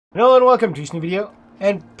Hello and welcome to this new video,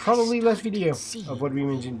 and probably last video of what we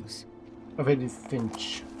mentioned of Edith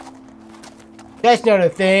Finch. That's not a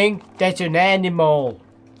thing, that's an animal.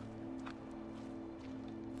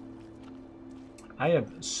 I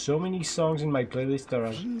have so many songs in my playlist that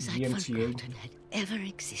are DMCA. Had ever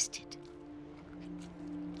existed.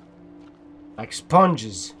 Like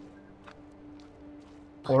sponges.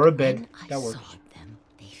 But or a bed, when I that works. saw them,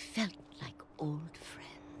 they felt like old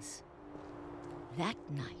friends. That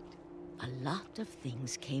night, a lot of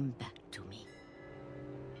things came back to me.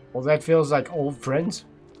 Well, that feels like old friends.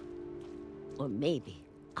 Or maybe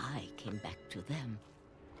I came back to them.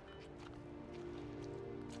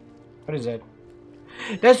 What is that?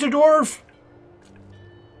 That's the dwarf!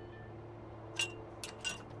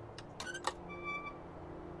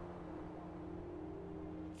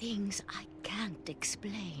 Things I can't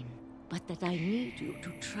explain, but that I need you to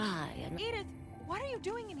try and... Edith, what are you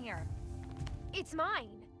doing in here? It's mine.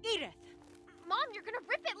 Edith! Mom, you're gonna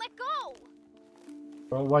rip it! Let go!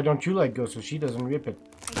 Well, why don't you let go so she doesn't rip it?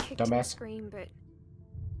 I kicked Dumbass. and screamed, but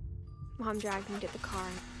Mom dragged me to the car.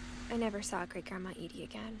 I never saw Great Grandma Edie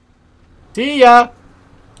again. See ya!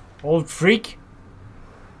 Old freak.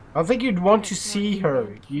 I don't think you'd want to see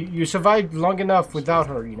her. You survived long enough without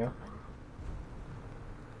her, you know?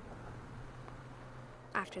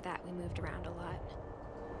 After that, we moved around a lot.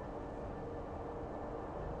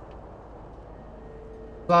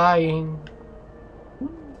 Flying.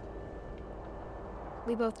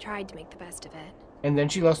 We both tried to make the best of it. And then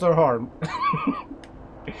she lost her arm.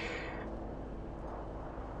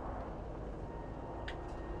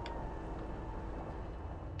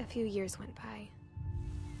 A few years went by.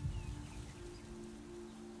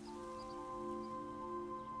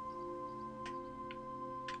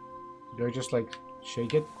 Do I just like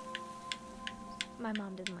shake it? My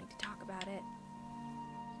mom didn't like to talk about it.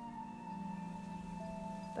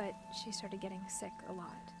 But she started getting sick a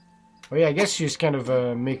lot. Oh yeah, I guess she's kind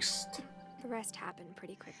of mixed. The rest happened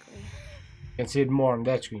pretty quickly. You can see it more on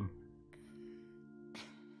that screen.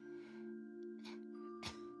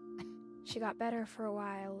 She got better for a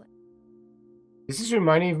while. This is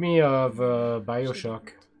reminding me of Bioshock.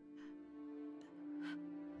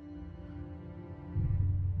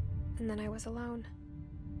 And then I was alone.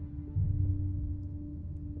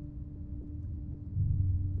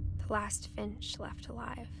 The last Finch left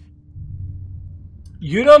alive.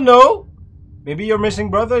 You don't know? Maybe your missing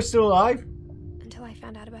brother is still alive? Until I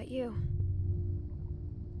found out about you.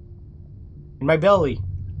 In my belly.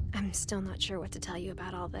 I'm still not sure what to tell you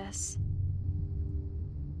about all this.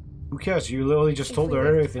 Who cares? You literally just told If we her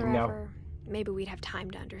lived everything now. forever, maybe we'd have time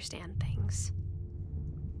to understand things.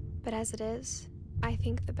 But as it is, I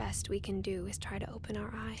think the best we can do is try to open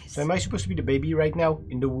our eyes. So am I supposed to be the baby right now?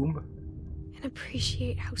 In the womb? And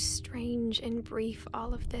appreciate how strange and brief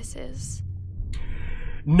all of this is.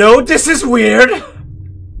 No, this is weird!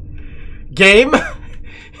 Game?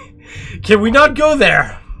 Can we not go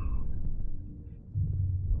there?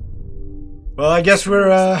 Well, I guess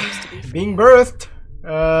we're being birthed.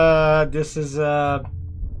 This is But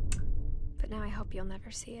now I hope you'll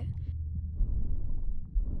never see it.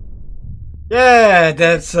 yeah,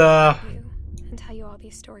 that's You and tell you all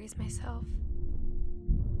these stories myself.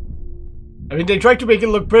 I mean, they tried to make it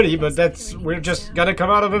look pretty, but that's we're just gonna come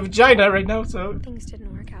out of a vagina right now, so Things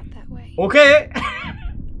didn't work out that way. okay.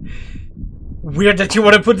 Weird that you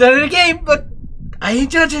want to put that in a game, but I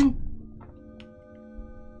ain't judging.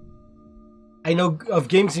 I know of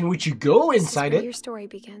games in which you go This is inside where it. your story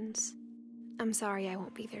begins. I'm sorry I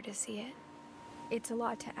won't be there to see it. It's a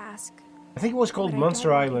lot to ask. I think it was called but I Monster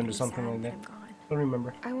don't want you Island to or be something sad like that. I'm gone. I don't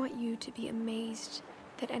remember. I want you to be amazed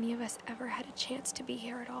that any of us ever had a chance to be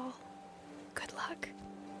here at all. Good luck.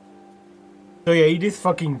 So yeah, Edith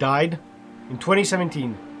fucking died in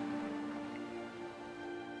 2017.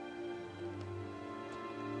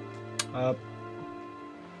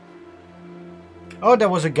 Oh, that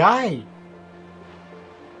was a guy.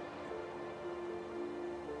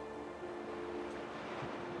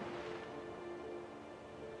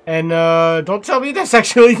 And don't tell me that's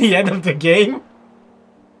actually the end of the game.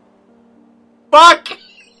 Fuck!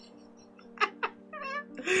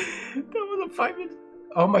 That was a 5 minutes.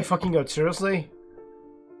 Oh my fucking god, seriously?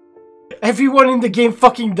 Everyone in the game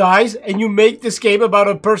fucking dies, and you make this game about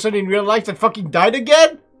a person in real life that fucking died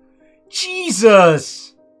again?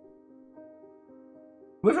 Jesus!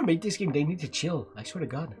 Whoever made this game, they need to chill. I swear to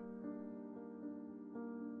god.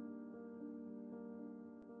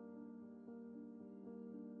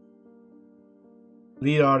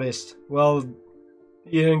 Lead artist. Well,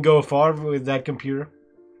 you didn't go far with that computer.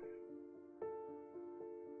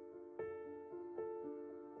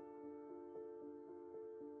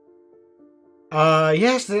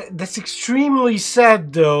 Yes, that's extremely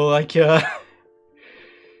sad though. Like,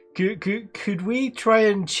 could we try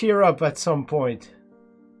and cheer up at some point?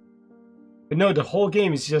 But no, the whole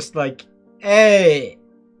game is just like, hey,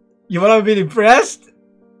 you wanna be depressed?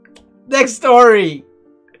 Next story.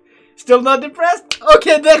 Still not depressed?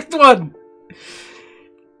 Okay, next one.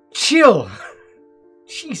 Chill.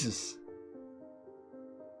 Jesus.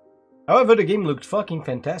 However, the game looked fucking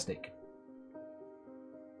fantastic.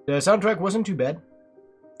 The soundtrack wasn't too bad.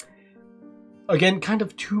 Again, kind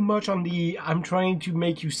of too much on the I'm trying to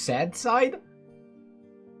make you sad side.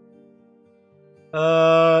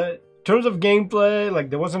 In terms of gameplay, like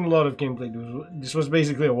there wasn't a lot of gameplay. This was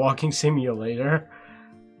basically a walking simulator.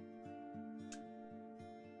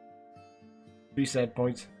 3 sad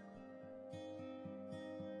points.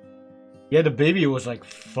 Yeah, the baby was like,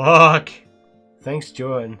 fuck. Thanks,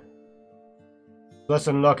 Joan. Plus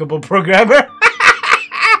unlockable programmer.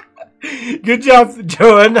 Good job,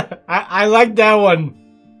 Joan. I like that one.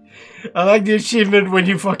 I like the achievement when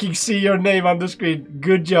you fucking see your name on the screen.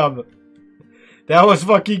 Good job. That was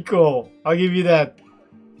fucking cool. I'll give you that.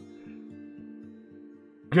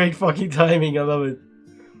 Great fucking timing. I love it.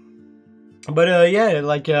 But yeah,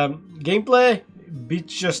 like gameplay,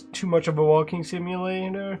 beats just too much of a walking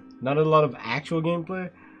simulator. Not a lot of actual gameplay.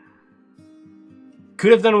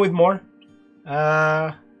 Could have done with more.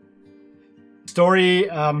 Story,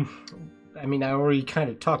 I mean, I already kind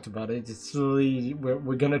of talked about it. It's really,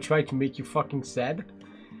 we're gonna try to make you fucking sad.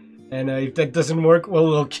 And if that doesn't work, well,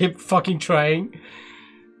 we'll keep fucking trying.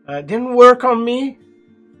 Didn't work on me.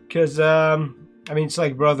 Because, I mean, it's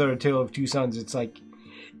like Brother, A Tale of Two Sons. It's like,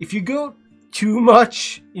 if you go too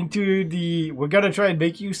much into the, we're gonna try and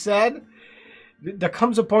make you sad, there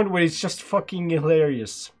comes a point where it's just fucking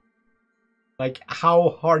hilarious. Like,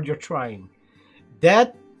 how hard you're trying.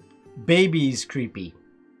 That baby is creepy.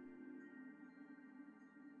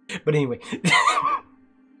 But anyway.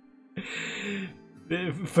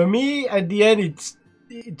 For me, at the end,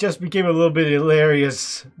 it just became a little bit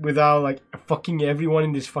hilarious without, like, fucking everyone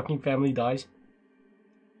in this fucking family dies.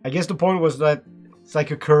 I guess the point was that it's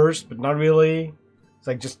like a curse, but not really. It's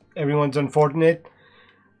like just everyone's unfortunate.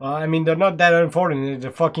 I mean, they're not that unfortunate.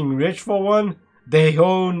 They're fucking rich for one. They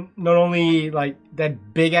own not only, like,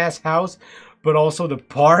 that big-ass house, but also the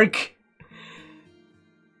park.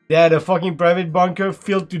 They had a fucking private bunker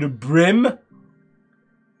filled to the brim.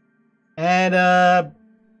 And,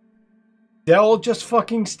 they're all just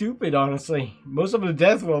fucking stupid, honestly. Most of the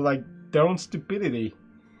deaths were, like, their own stupidity.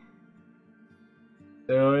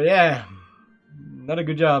 So, yeah. Not a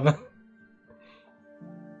good job.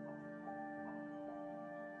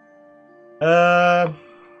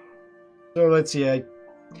 So, let's see.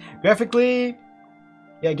 Graphically,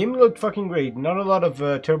 yeah, game looked fucking great. Not a lot of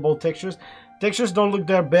terrible textures. Textures don't look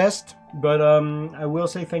their best, but I will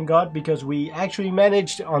say thank God, because we actually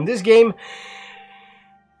managed on this game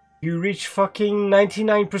to reach fucking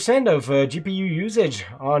 99% of GPU usage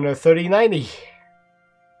on a 3090.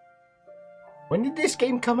 When did this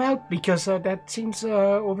game come out? Because that seems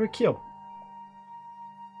overkill.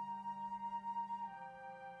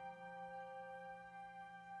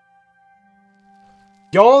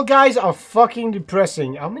 Y'all guys are fucking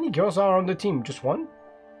depressing. How many girls are on the team? Just one?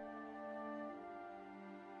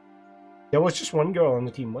 There was just one girl on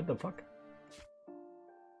the team. What the fuck?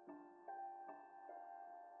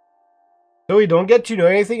 So we don't get to know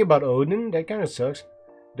anything about Odin? That kind of sucks.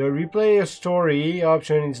 The replay a story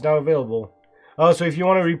option is now available. Oh, so if you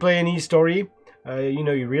want to replay any story, you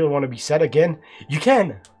know, you really want to be sad again, you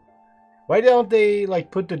can. Why don't they,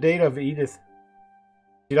 like, put the date of Edith?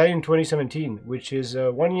 She died in 2017, which is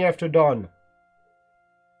 1 year after Dawn.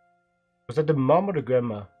 Was that the mom or the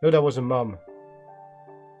grandma? No, that was a mom.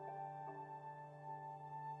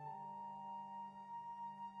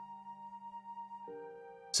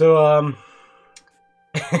 So,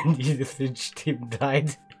 and Edith Finch team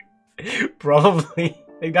died. Probably.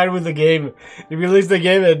 They died with the game. They released the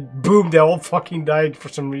game and boom, they all fucking died for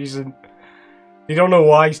some reason. They don't know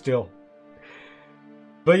why still.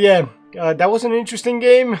 But yeah, that was an interesting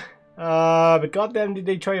game. But goddamn did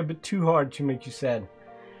they try a bit too hard to make you sad.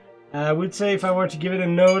 I would say if I were to give it a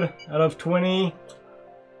note out of 20,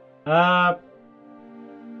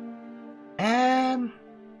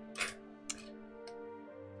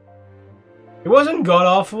 it wasn't god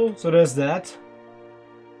awful, so there's that.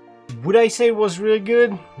 Would I say it was really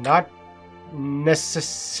good? Not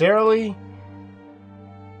necessarily.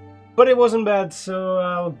 But it wasn't bad, so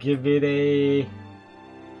I'll give it a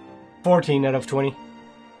 14 out of 20.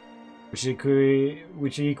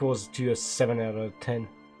 Which equals to a 7 out of 10.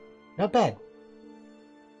 Not bad.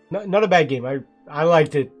 Not a bad game. I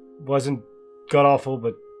liked it. Wasn't god-awful,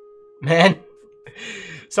 but... Man,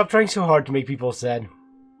 stop trying so hard to make people sad.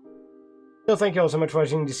 So thank you all so much for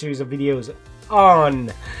watching this series of videos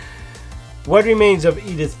on What Remains of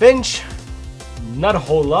Edith Finch. Not a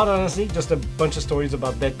whole lot, honestly, just a bunch of stories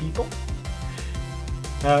about dead people.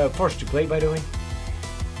 Forced to play, by the way.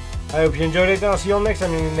 I hope you enjoyed it, and I'll see you all next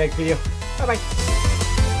time in the next video. Bye bye.